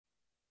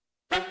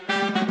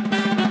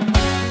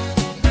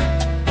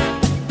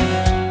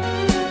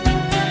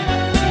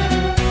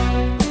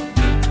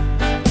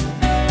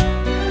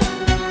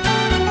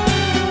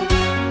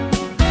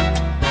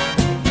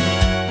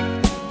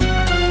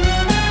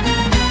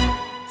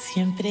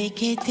Siempre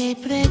que te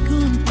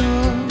pregunto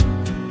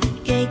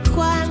qué,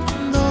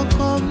 cuándo,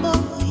 cómo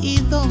y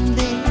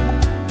dónde,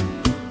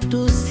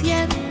 tú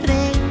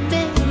siempre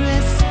me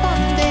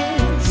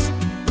respondes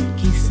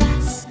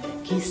quizás,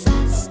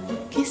 quizás,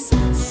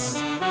 quizás.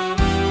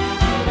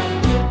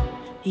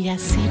 Y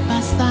así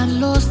pasan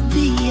los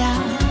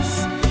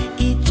días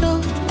y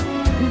yo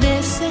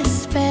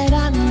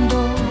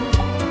desesperando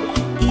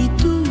y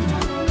tú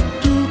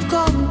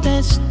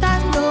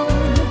contestando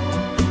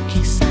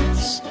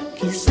quizás,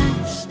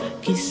 quizás,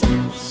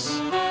 quizás.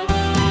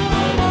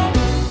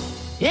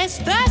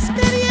 Estás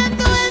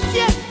perdiendo el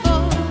tiempo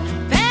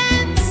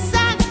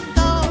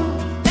pensando,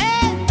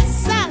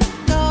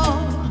 pensando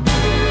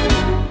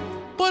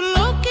por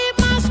lo que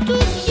más tú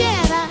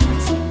quieras.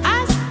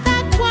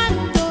 ¿Hasta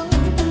cuándo?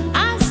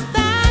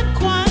 ¿Hasta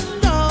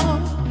cuándo?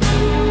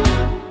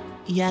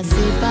 Y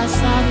así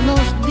pasan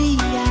los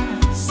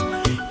días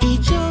y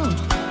yo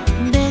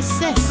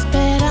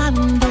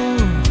desesperando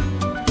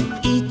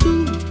y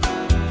tú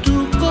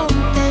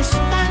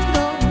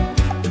contestando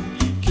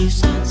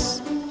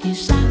quizás,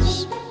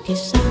 quizás,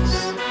 quizás.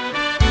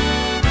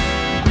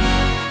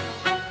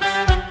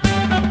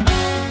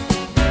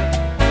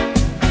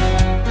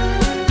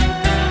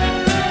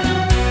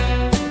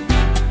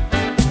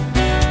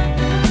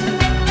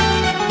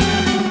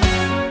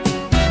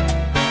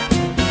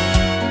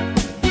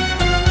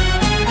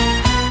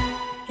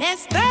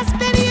 Estás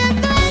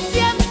perdiendo el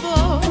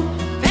tiempo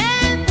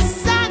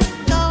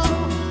pensando,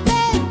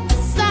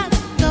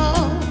 pensando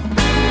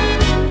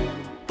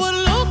por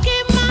lo que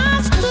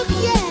más tú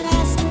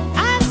quieras.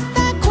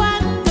 ¿Hasta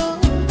cuándo?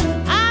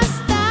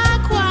 ¿Hasta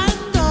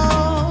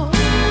cuándo?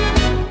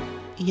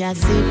 Y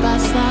así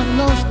pasan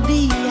los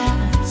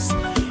días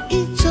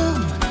y yo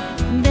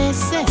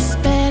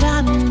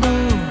desesperando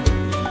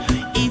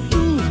y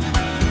tú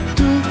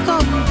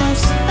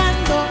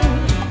contestando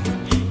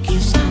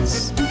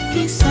quizás,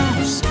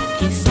 quizás,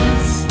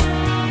 quizás.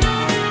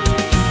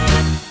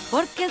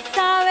 Porque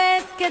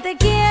sabes que te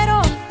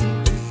quiero,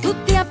 tú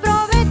te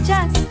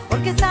aprovechas.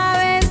 Porque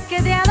sabes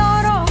que te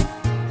adoro,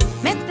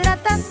 me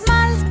tratas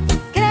mal.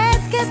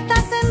 Crees que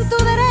estás en tu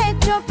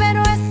derecho,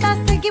 pero estás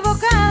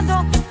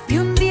equivocado. Y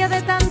un día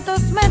de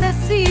tantos me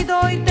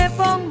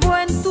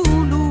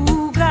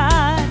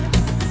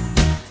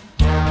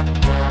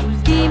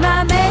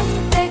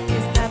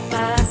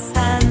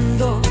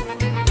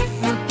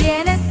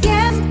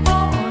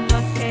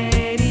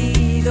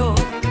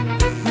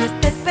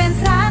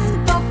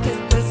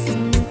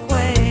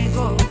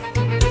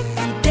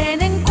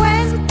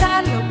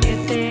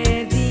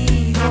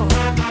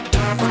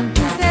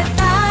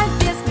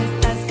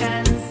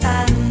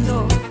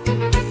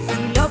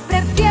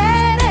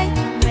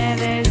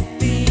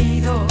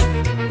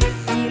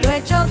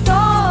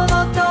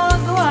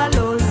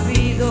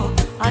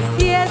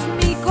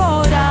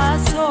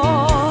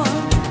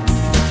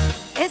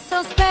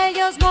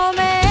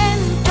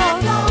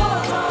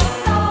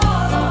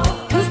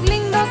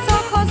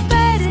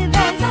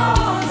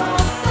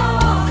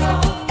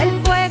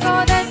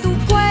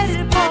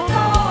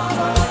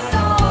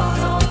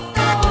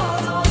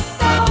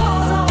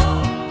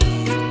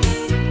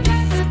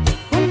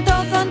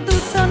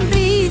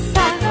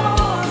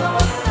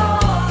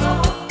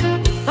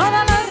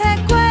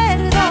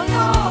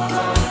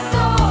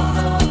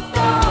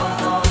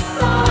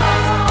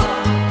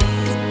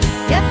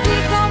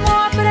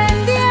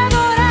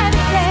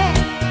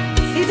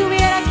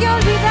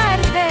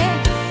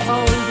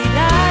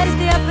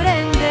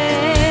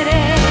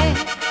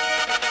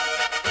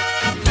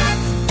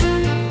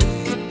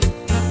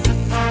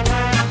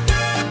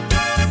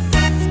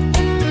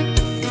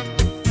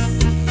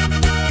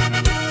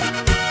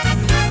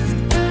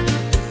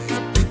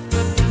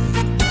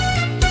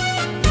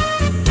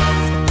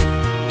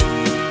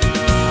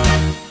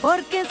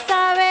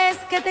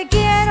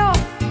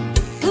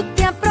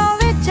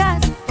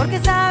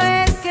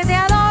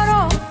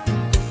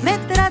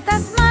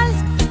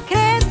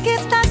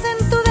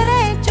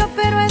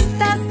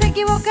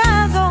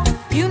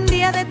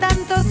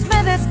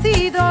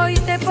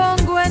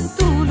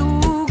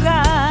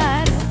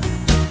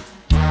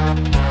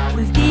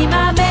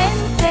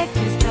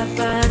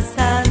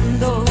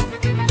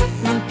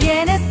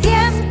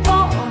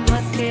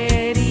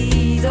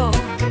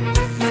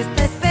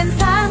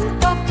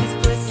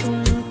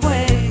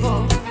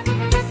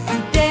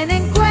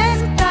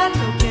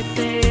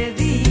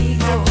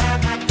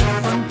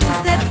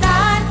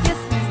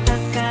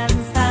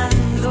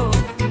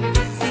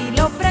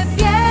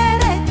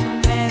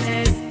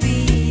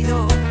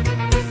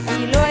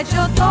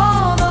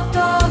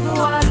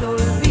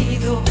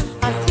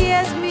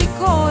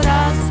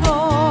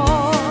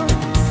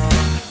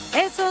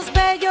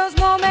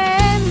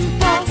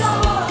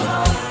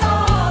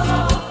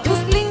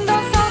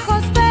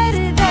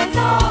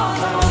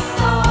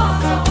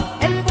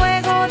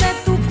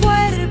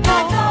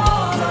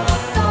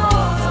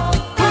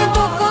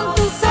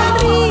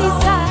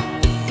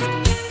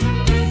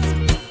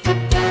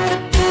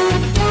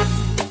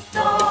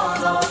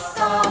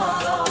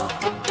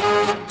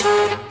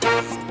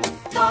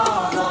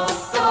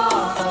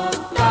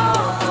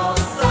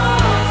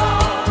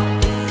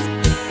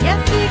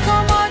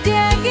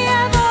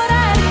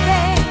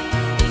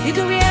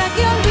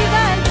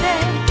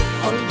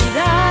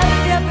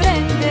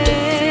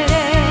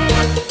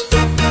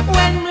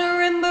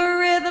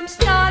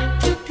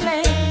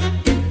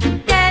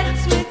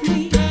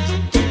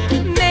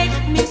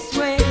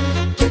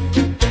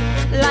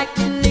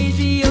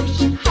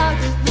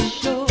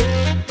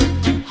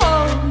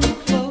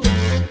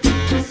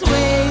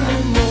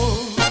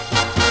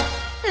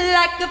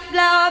like a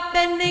flower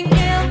bending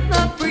in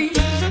the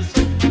breeze.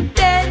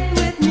 Bend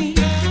with me,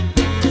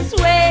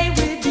 sway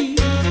with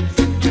ease.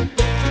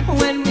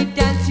 When we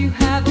dance, you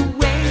have a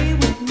way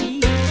with me.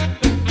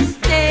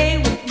 Stay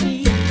with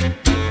me,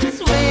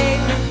 sway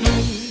with me.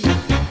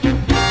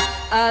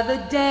 Other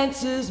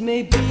dancers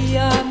may be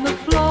on the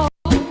floor,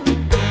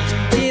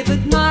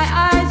 but my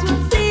eyes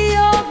will see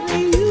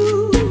only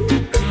you.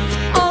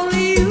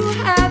 Only you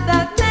have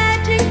that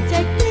magic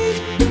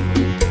technique.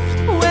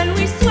 When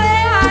we sway,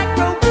 I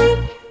grow weak.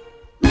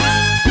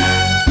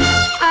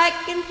 I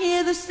can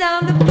hear the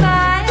sound of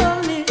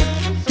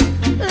violins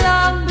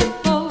long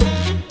before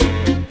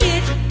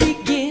it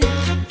begins.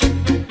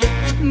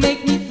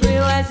 Make me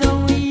thrill as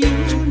only you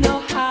know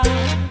how.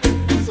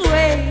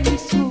 Sway me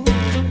smooth,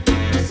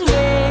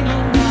 sway me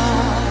now.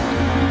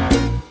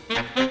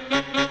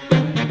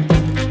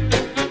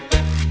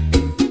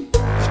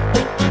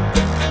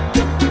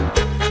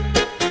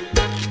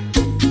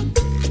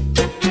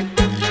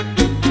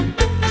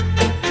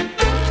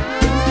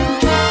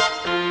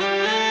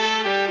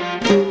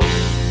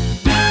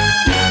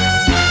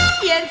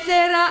 ¿Quién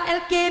será el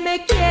que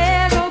me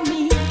quiere a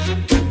mí?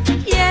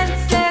 ¿Quién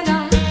será?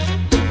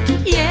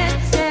 ¿Quién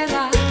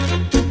será?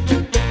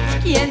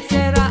 ¿Quién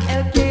será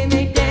el que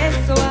me dé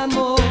su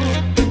amor?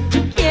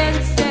 ¿Quién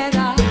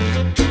será?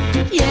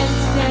 ¿Quién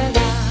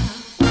será?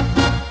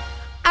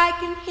 I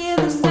can hear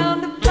the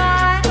sound of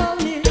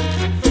violins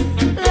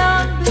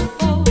long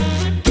before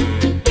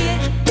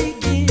it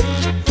begins.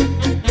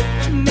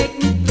 Make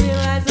me feel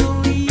as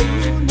only you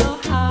know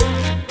how.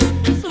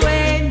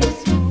 Sway me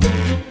smooth,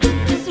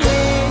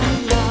 sway me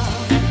love.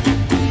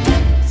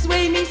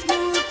 Sway me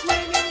smooth,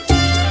 sway me.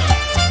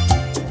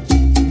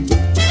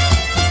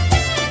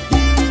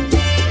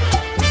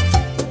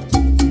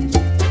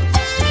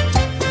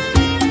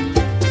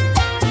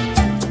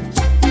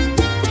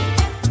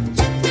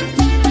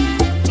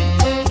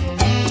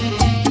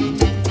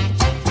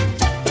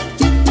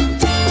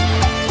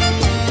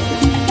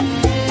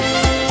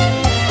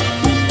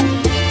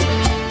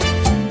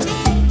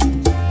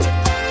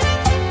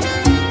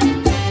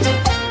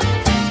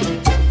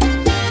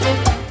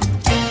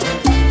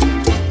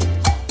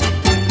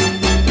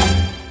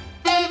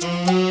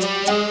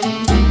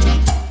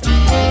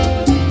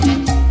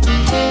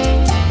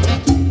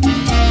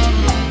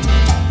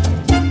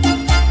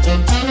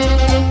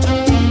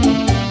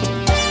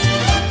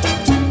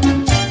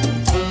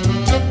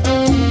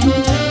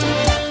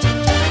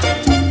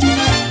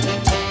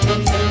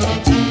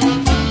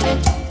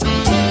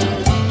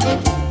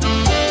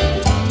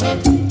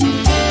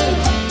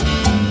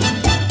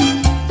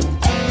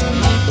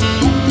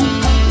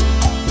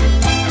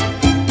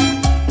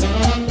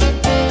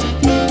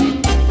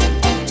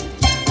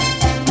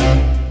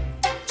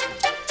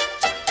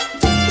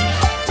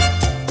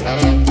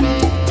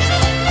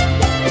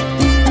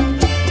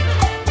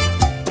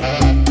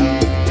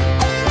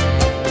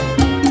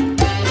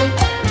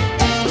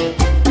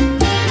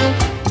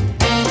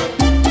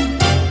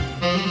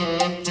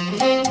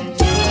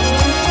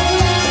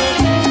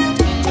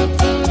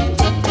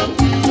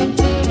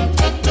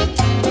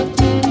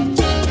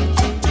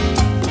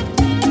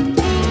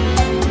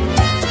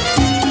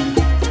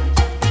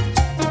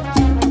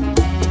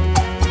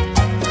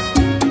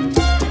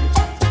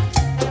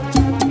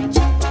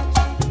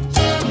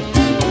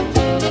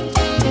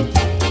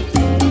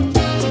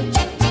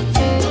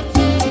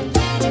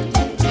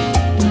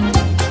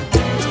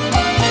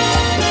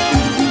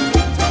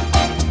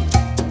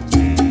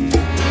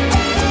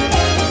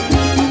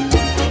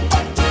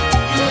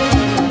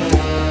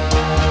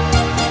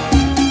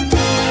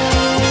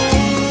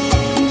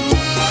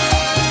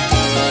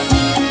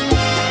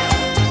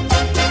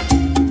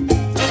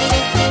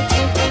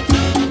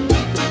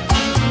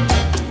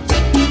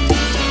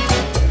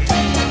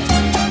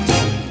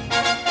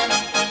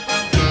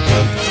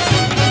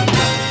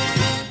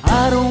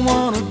 I don't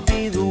wanna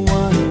be the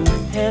one who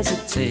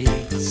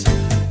hesitates,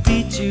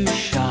 be too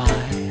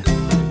shy,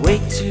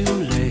 wait too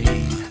late.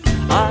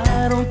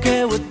 I don't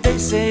care what they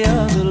say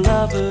other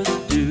lovers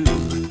do.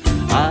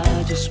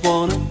 I just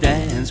wanna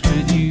dance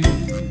with you.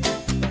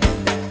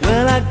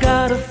 Well, I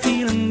got a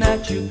feeling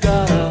that you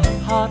got a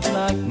heart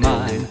like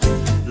mine.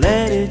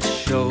 Let it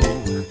show,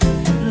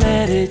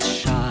 let it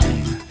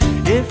shine.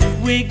 If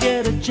we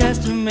get a chance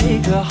to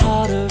make a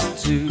heart of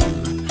two,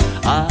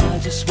 I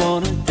just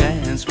wanna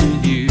dance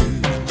with you.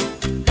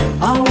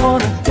 I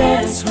wanna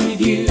dance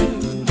with you,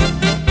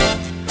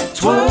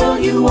 twirl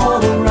you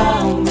all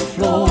around the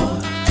floor.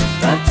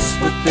 That's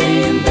what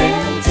they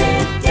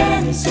invented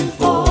dancing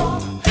for.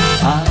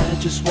 I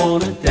just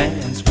wanna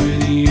dance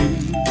with you.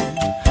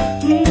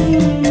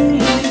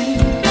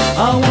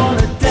 I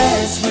wanna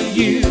dance with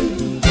you,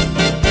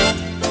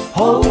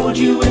 hold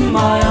you in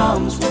my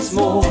arms once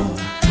more.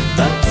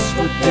 That's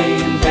what they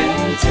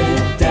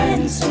invented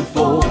dancing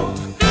for.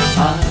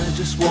 I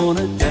just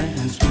wanna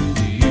dance with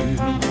you.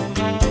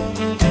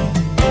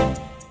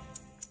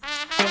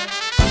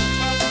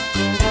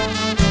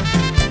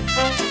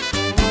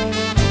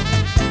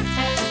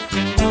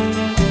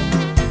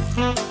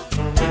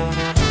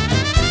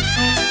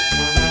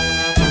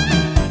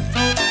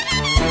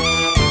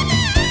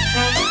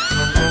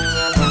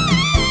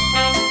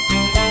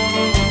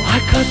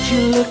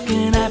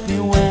 looking at me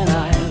when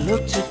I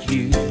looked at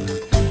you.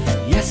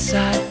 Yes,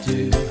 I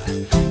do.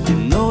 You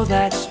know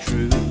that's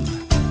true.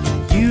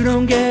 You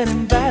don't get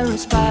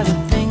embarrassed by the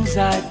things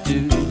I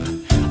do.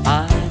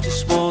 I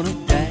just wanna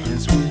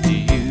dance with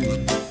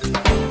you.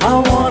 I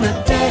wanna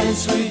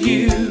dance with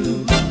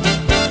you.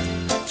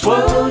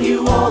 Twirl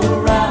you all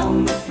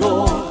around the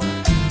floor.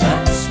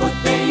 That's what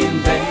they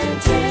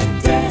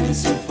invented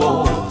dancing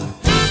for.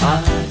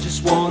 I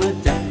just wanna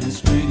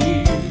dance with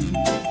you.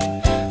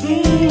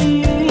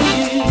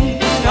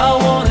 I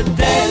wanna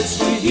dance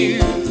with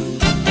you.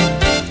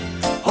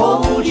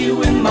 Hold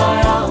you in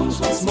my arms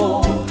once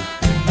more.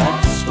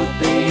 That's what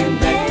they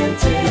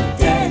invented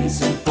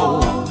dancing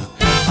for.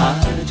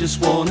 I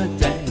just wanna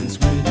dance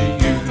with you.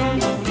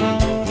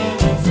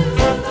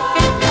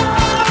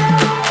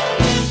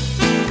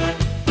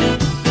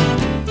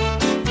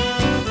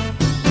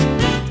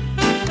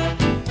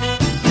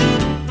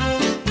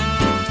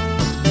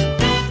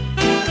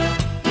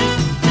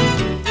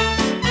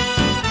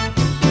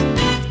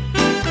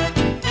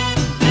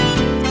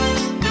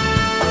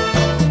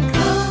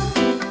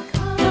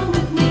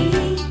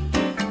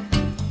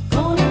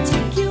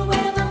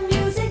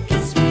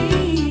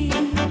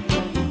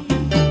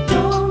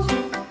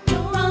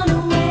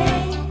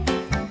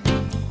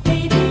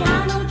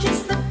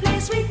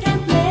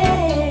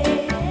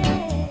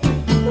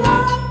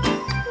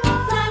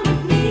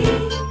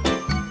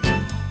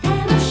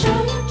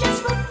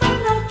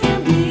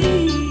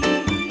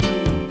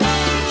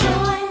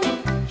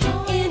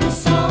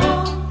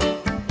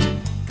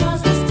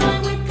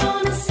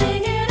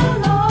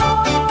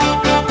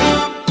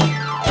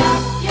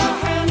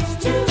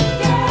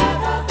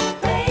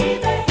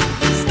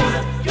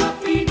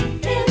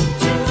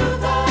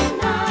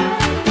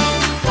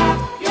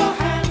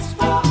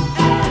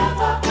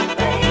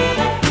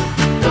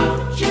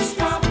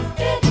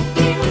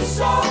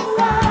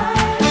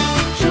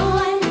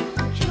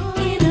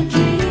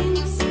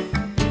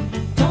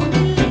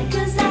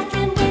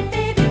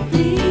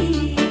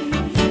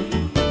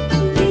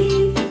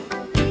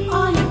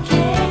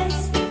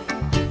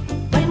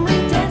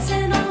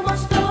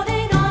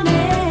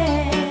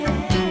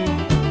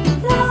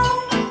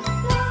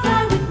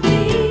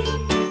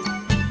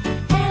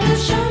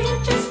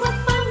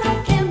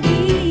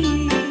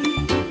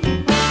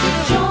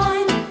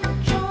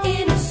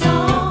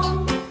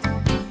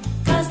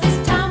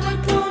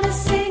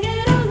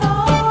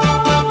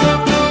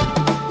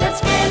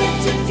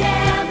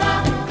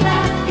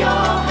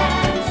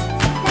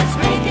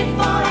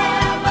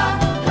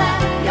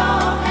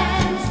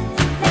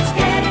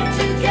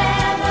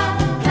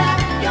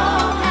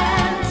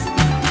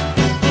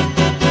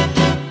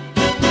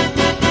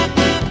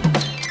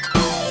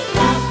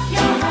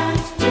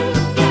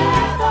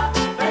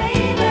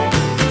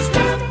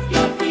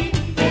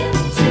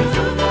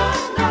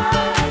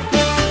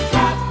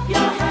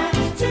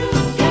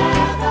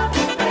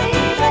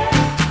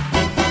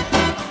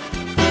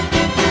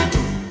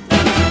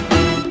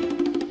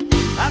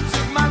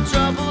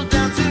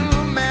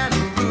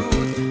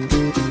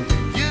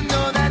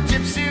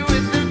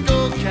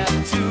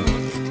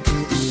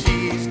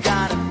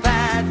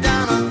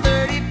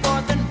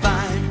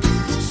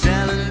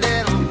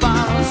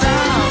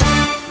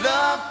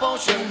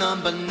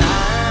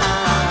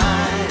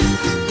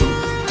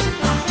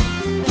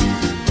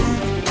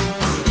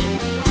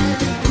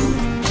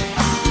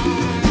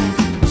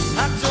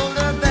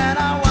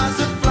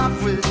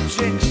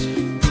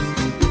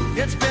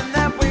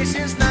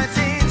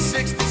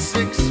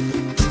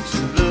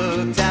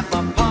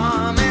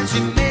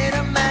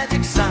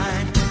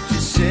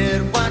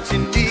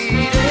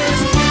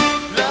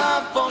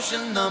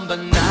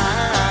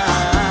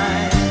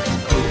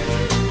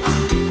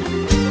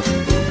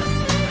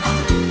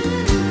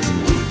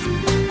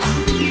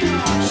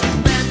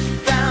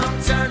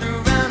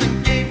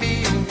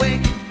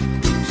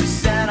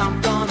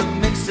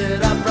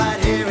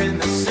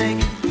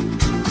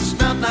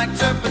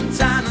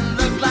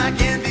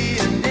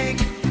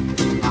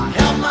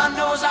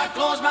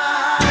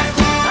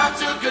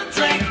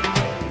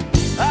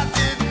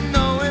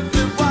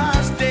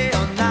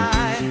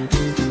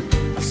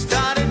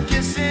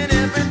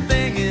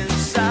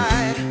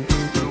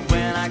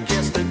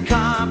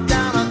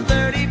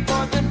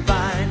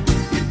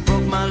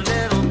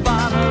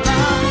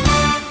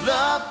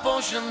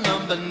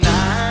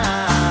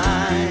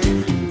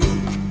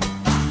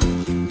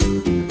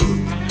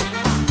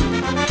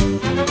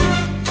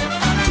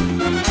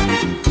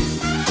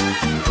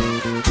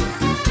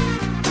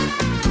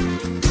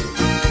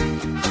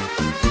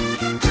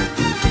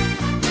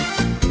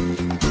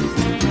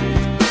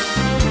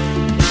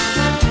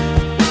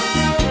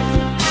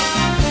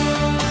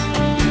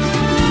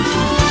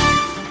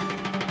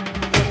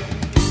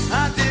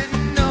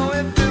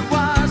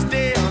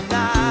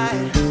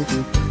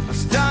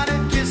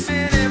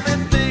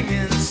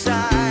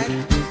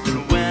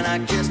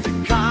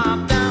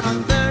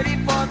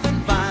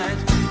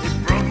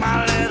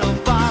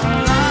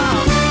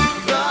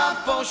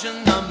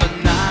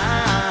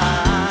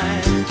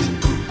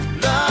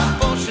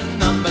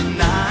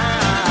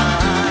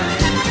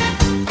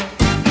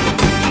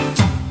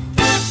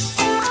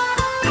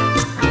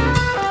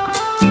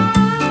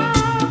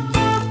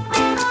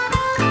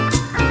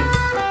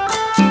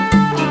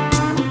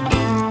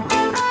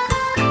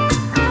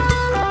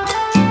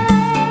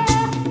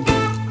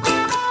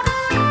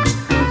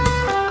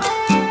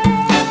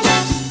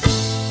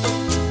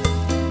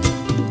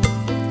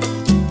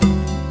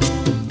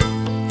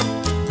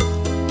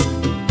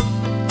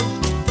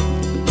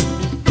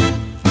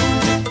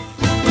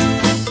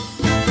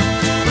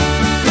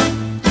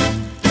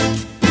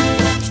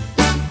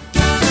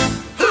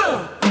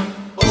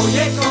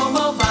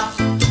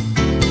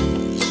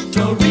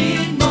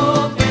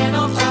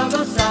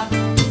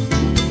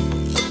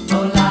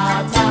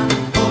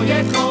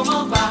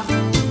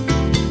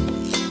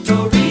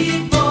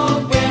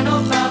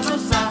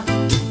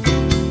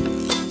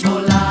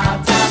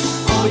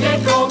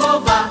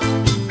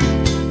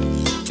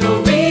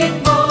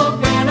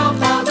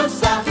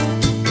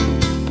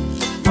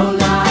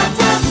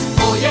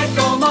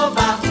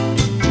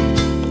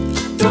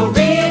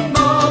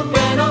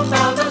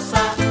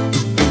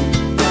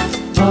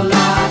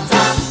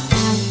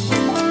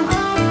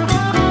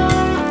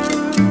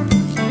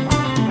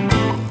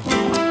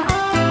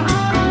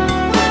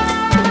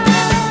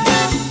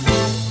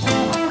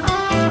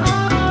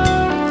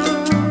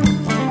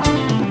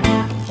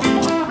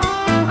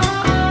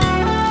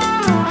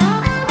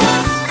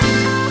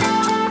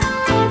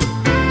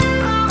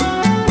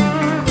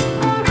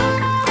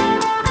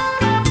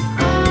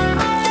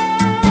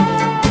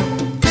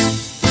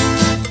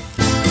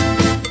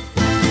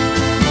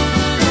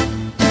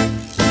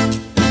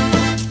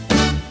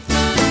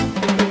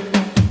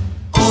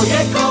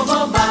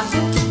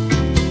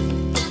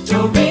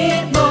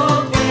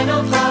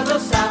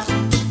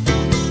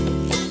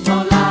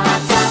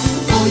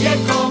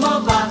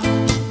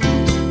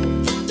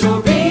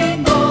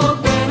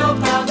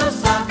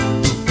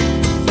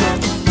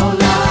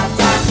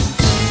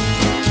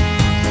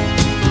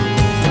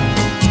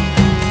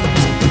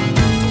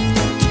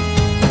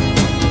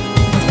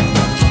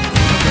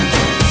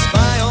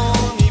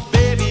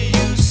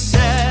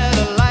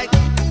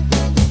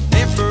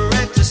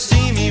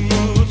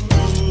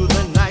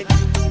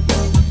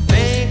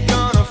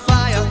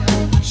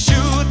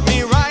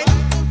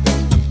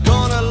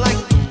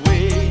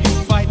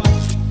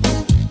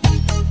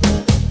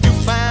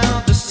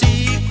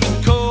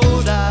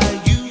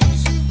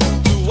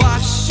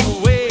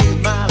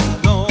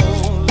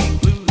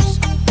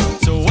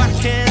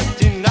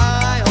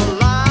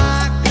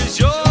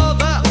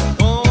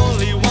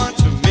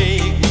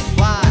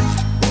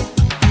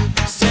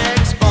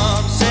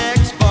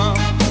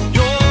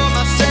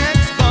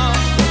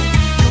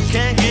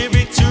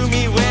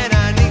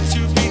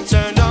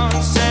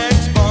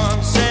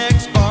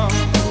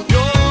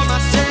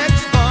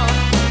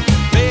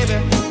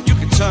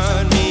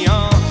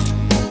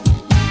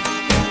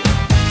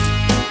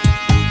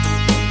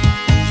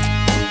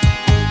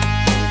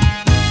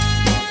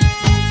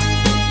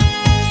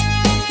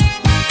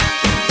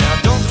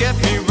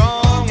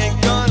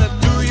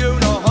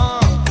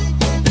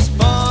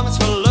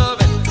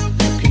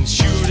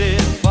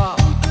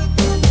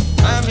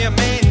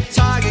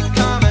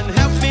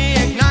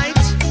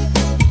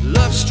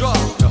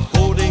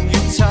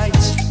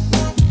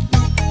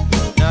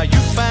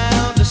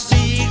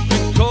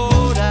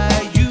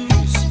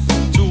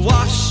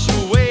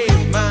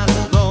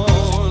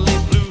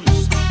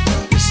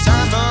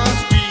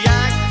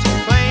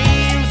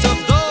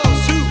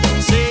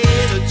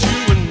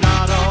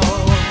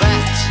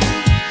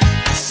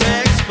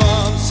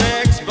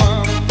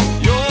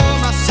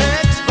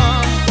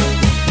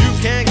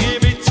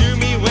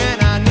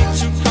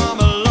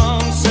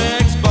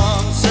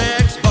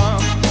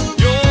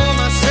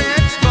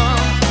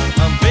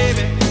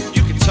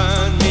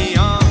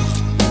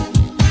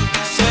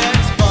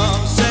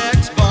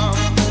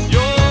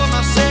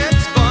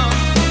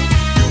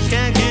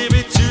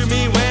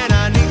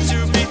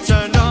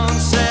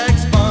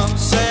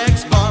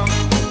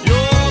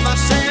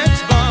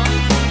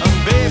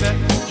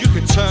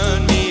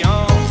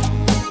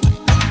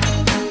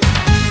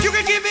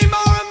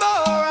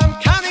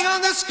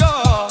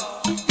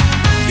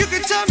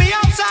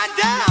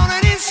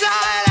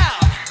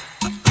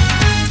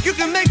 You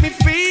can make me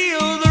feel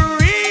the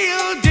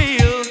real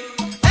deal,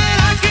 and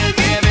I can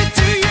give it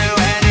to you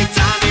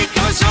anytime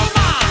because you're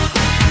mine.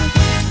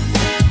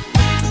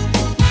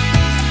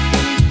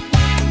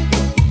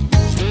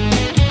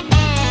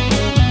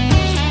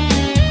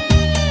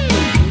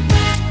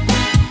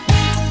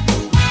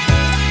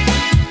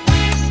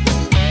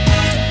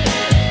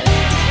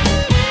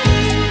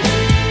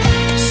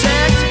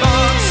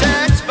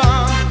 Sex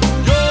bomb,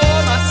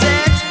 you're my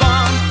sex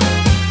bomb.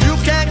 You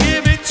can't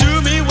give it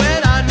to me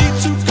when I need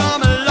to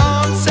come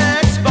along.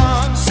 Sex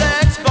bomb,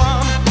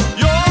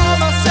 you're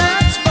my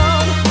sex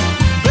bomb.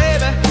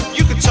 Baby,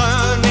 you can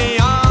turn me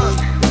on.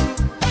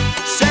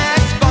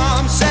 Sex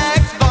bomb,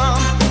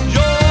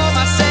 you're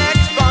my sex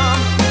bomb.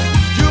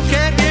 You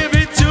can't give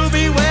it to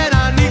me when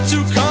I need to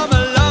come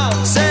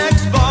along.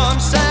 Sex bomb,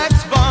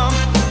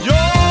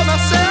 you're my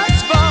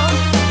sex bomb.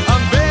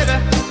 Baby,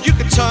 you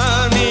can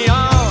turn me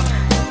on.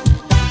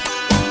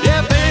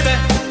 Yeah, baby,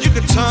 you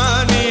can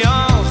turn me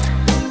on.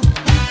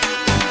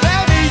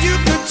 Baby, you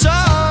can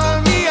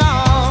turn me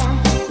on.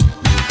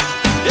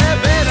 Yeah,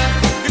 baby,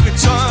 you can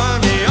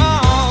turn me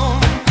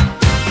on.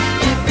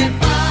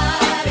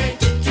 Everybody,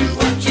 do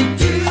what you're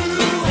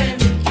doing.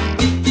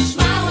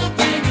 Smile will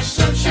bring you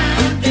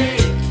sunshine day.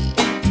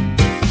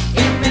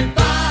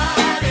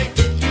 Everybody,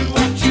 do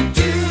what you're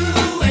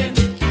doing.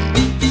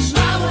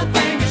 Smile will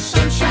bring you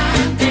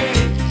sunshine day.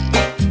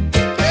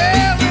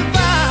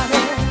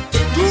 Everybody,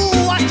 do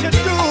what you're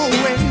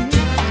doing.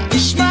 A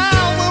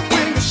smile will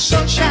bring the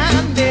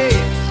sunshine day.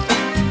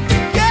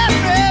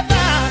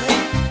 Everybody,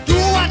 do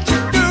what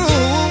you're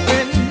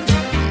doing.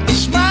 A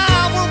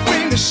smile will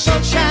bring the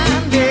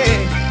sunshine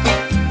day.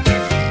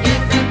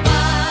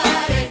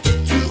 Everybody,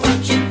 do what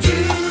you're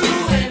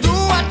doing. Do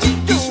what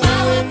you're doing.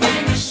 Smile will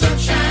bring you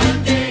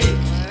sunshine day.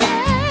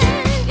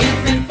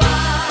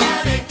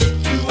 Everybody,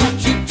 do what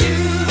you're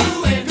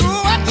doing. Do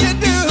what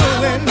you're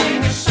Smile will doing.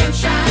 bring you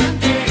sunshine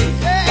day.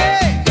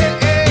 Hey, hey,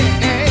 hey,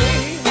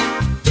 hey.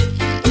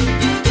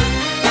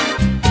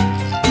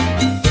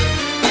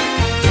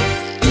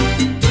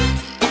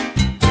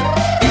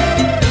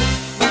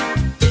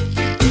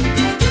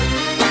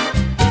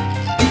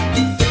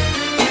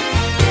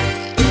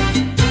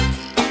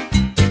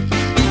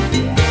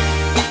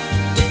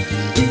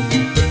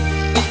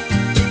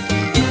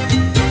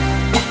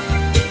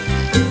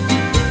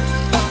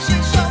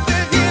 Say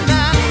something here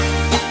now.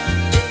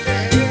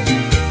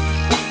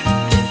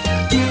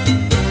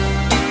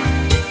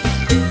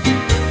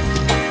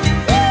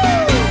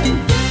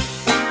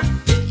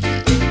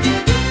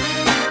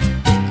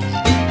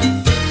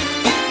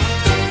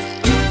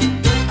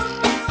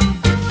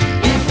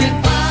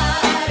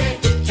 Everybody,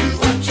 do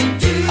what you're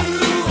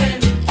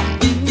doing.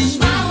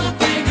 Smile will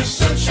bring you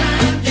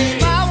sunshine day.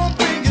 Smile will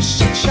bring you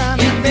sunshine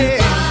day.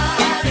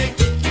 Everybody,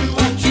 do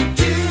what you're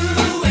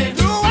doing.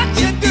 Do what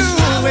you're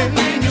Smile will doing.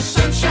 bring you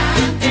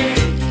sunshine day.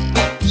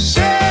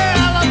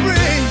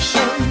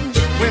 Celebration,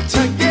 we're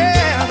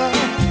together.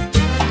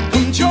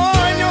 Come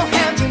join your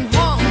hands in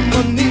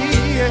harmony.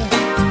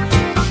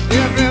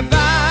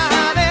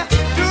 Everybody,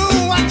 do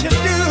what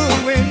you're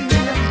doing.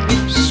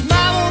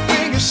 Smile will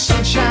bring you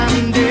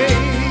sunshine day.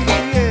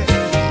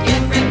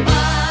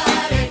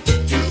 Everybody,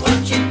 do what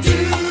you're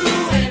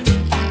doing.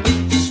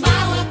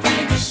 Smile will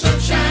bring you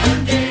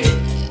sunshine day.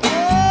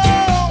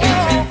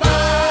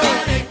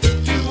 Everybody,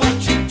 do what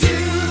you're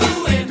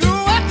doing. Do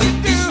what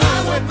you're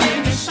Smile will doing.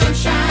 bring you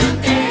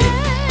sunshine day.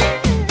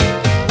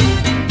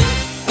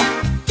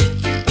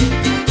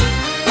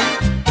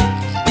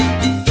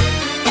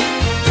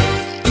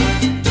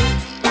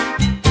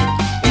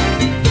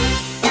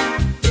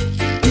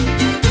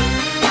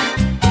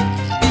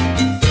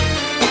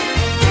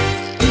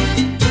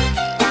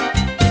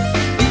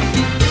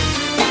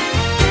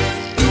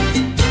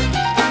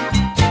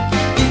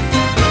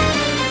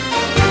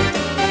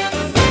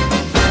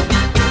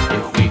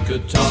 If we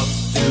could talk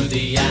to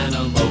the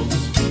animals,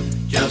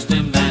 just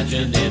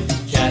imagine it,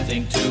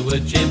 chatting to a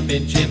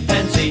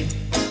chimpanzee.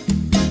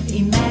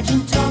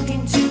 Imagine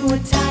talking to a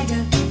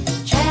tiger,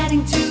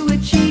 chatting to a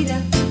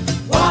cheetah.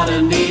 What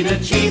a neat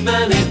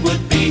achievement it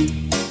would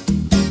be.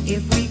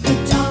 If we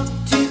could talk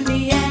to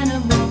the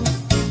animals,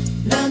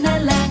 learn their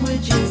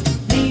languages,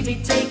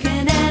 maybe take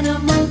an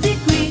animal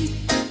degree.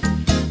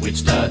 We'd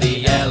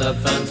study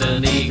elephant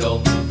and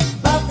eagle,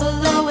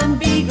 Buffalo and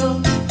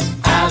beagle,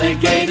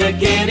 alligator,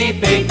 guinea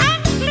pig.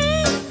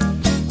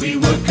 We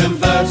would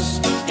converse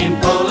in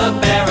polar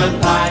bear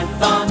and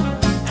python,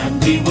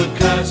 and we would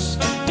curse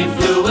in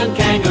fluent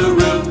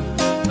kangaroo.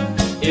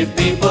 If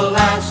people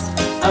asked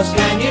us,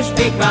 can you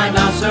speak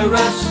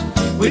rhinoceros?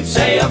 We'd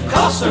say, of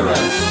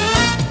course-orus.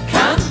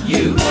 Can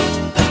you?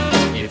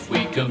 If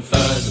we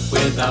conferred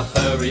with our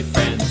furry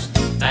friends,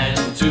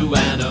 and to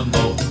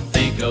animal,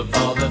 think of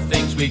all the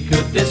things we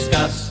could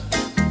discuss.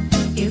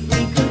 if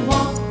we could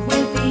walk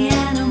with the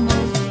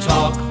animals,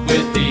 Talk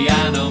with the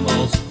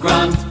animals,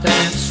 grunt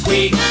and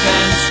squeak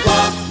and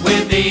squawk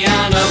with the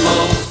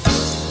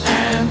animals,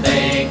 and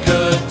they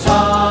could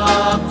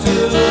talk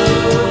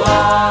to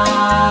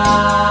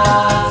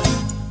us.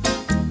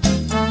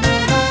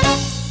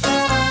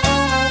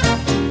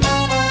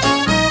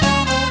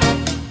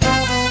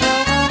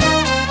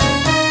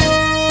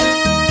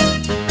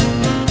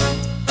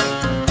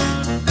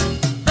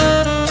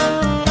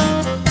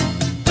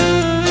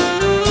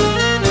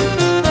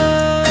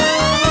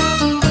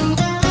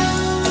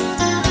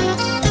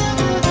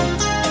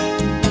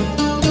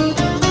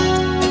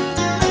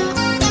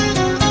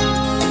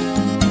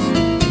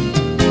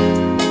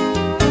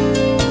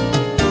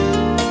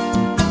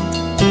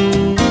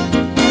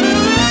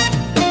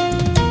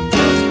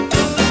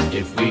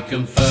 We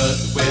confer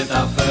with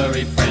our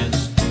furry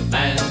friends,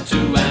 man to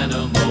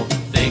animal.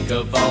 Think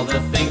of all the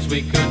things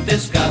we could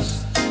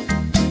discuss.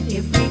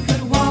 If we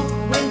could walk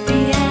with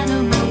the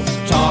animals,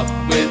 Talk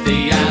with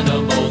the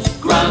animals,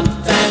 grunt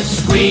and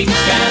squeak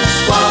and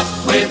squawk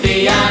with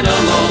the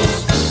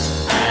animals,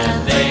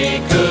 and they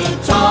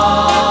could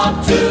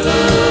talk to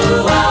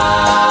us.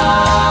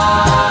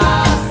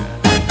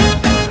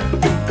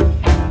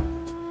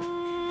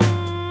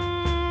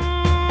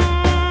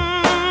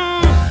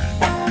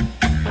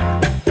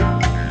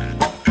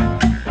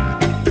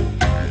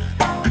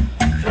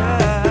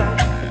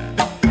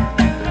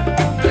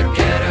 The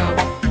ghetto,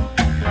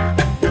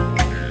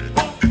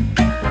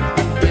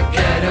 the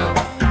ghetto,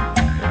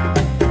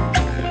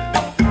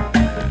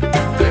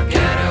 the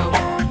ghetto,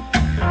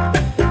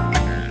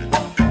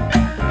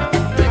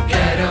 the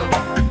ghetto,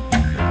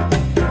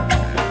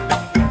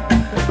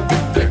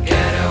 the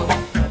ghetto.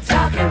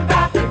 Talking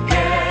about the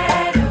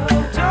ghetto,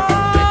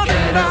 the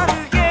ghetto,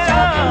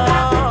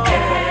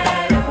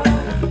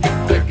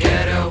 the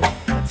ghetto,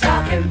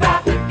 talking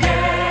about the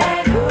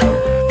ghetto,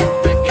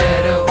 the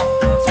ghetto,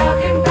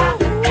 talking about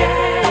the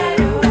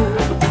ghetto.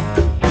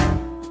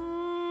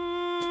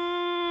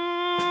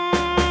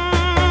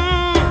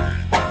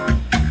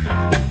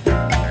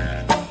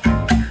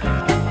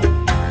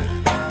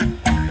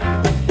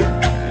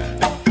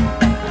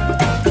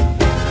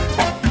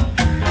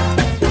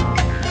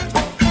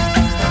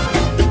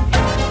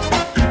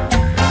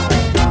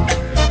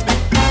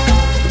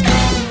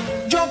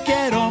 Yo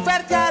quiero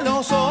verte a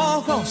los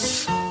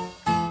ojos,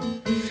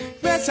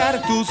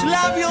 besar tus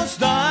labios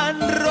tan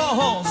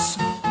rojos.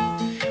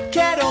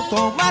 Quiero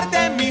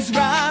tomarte en mis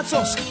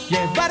brazos,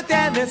 llevarte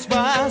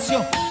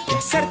despacio y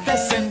hacerte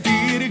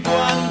sentir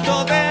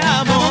cuánto te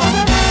amo.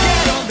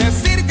 Quiero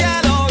decirte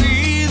al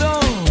oído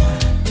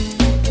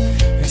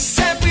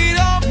ese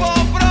piropo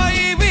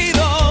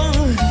prohibido.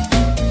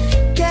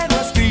 Quiero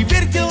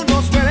escribirte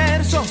unos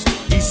versos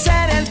y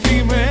ser el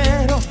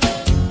primero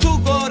en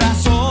tu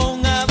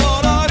corazón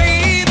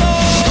adolorido.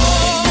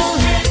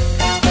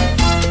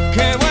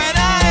 Qué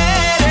buena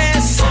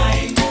eres,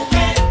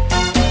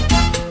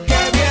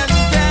 qué bien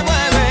te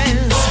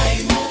mueves.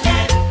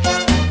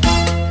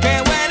 Qué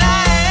buena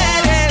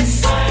eres,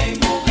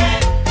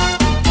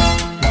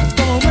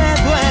 cuánto me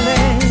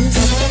dueles.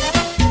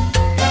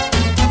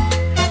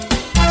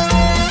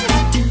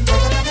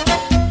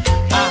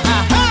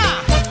 Ajá,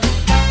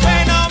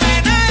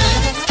 fenomenal.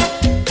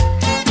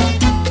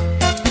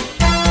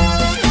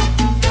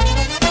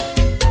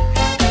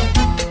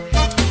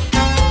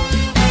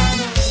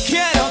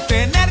 Quiero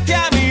tenerte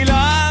a mi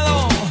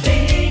lado.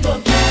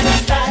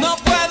 No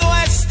puedo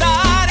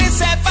estar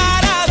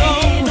separado.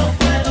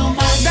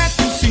 De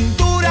tu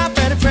cintura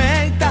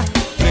perfecta,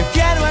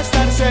 prefiero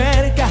estar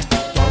cerca.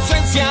 Tu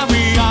ausencia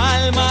mi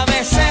alma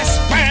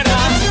desespera.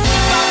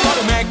 Tu amor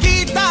me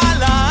quita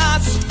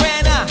las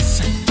penas.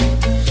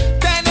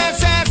 Te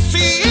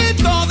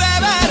necesito de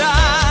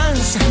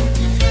veras.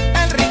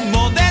 El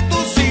ritmo de tu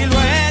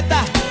silueta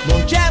lo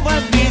llevo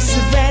en mis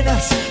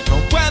venas. No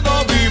puedo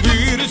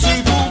vivir si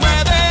tú me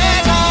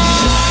dejas.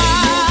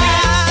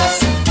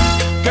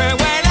 Qué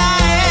buena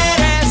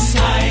eres,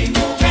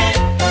 qué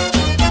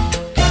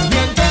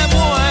bien te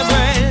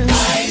mueves.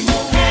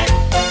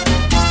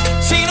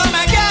 Si no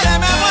me quieres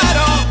me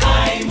muero.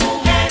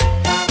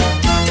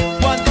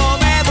 Cuánto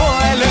me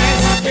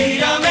dueles.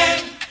 Mírame,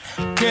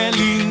 qué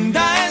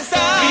linda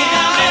estás.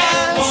 Mírame,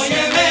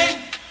 óyeme,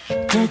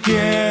 te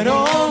quiero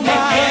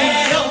más.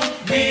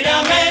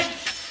 Mírame,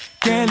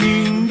 qué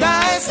linda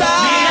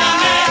estás.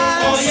 Mírame,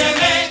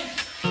 óyeme,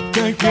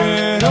 te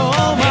quiero